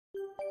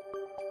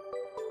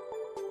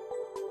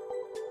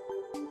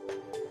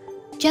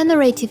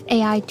Generative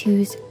AI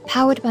tools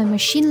powered by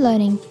machine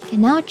learning can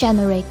now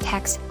generate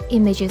text,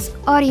 images,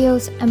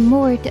 audios, and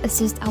more to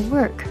assist our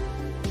work.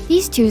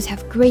 These tools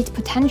have great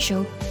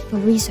potential for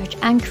research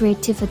and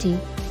creativity,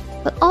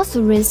 but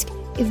also risk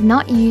if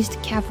not used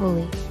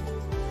carefully.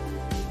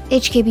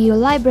 HKBU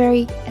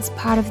Library, as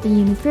part of the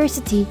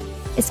university,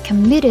 is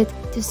committed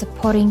to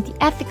supporting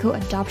the ethical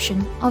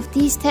adoption of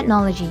these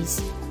technologies.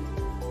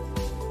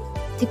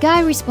 To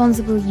guide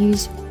responsible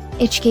use,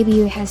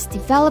 HKBU has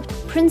developed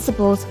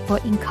principles for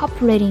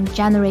incorporating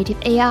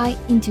generative AI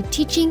into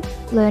teaching,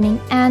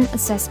 learning, and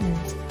assessment.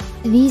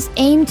 These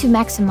aim to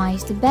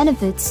maximize the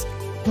benefits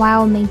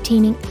while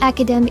maintaining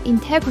academic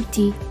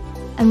integrity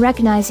and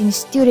recognizing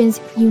students'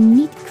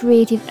 unique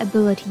creative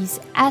abilities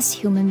as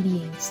human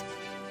beings.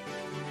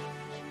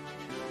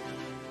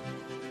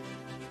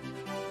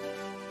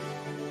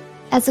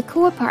 As a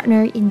core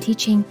partner in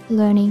teaching,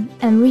 learning,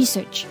 and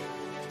research,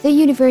 the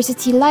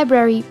University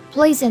Library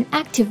plays an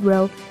active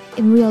role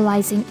in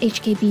realizing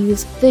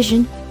HKBU's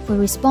vision for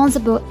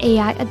responsible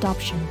AI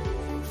adoption.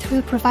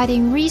 Through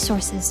providing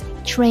resources,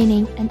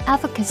 training, and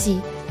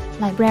advocacy,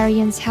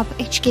 librarians help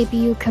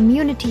HKBU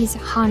communities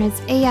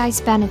harness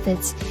AI's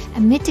benefits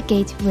and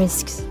mitigate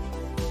risks.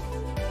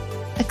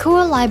 A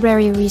core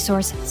library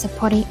resource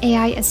supporting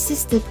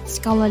AI-assisted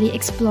scholarly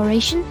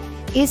exploration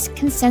is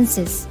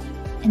Consensus,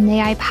 an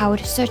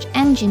AI-powered search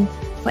engine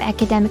for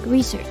academic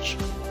research.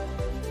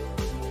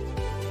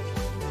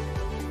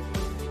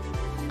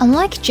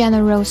 Unlike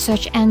general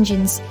search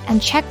engines and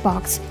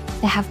checkbox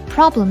that have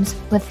problems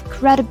with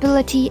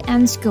credibility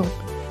and scope,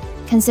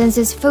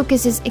 Consensus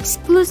focuses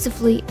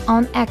exclusively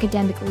on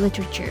academic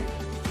literature.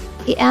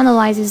 It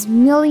analyzes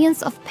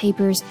millions of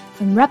papers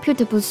from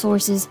reputable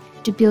sources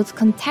to build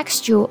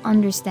contextual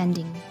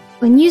understanding.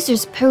 When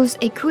users pose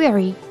a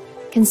query,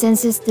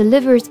 Consensus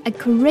delivers a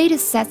curated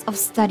set of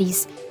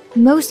studies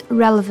most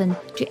relevant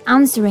to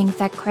answering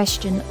that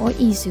question or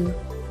issue.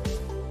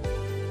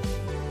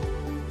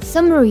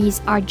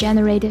 Summaries are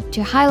generated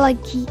to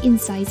highlight key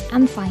insights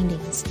and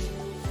findings.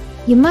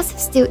 You must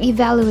still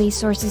evaluate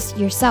sources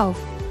yourself,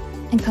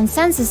 and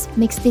Consensus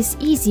makes this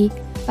easy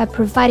by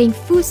providing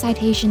full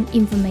citation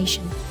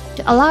information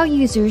to allow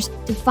users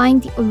to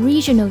find the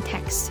original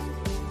text.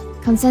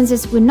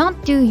 Consensus will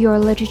not do your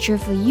literature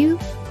for you,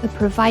 but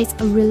provides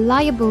a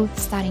reliable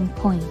starting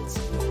point.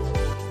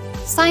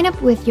 Sign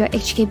up with your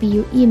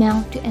HKBU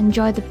email to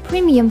enjoy the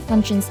premium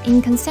functions in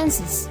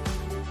Consensus.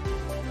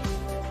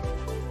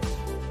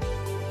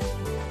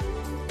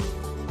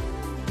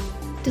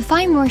 To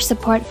find more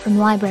support from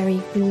library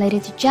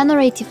related to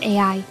generative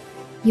AI,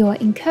 you are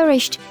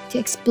encouraged to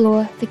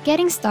explore the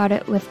Getting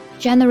Started with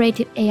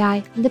Generative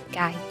AI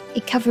LibGuide.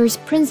 It covers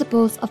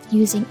principles of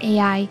using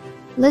AI,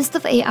 list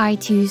of AI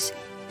tools,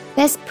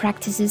 best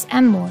practices,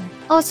 and more.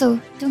 Also,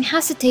 don't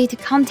hesitate to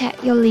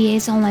contact your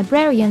liaison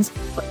librarians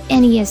for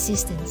any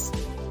assistance.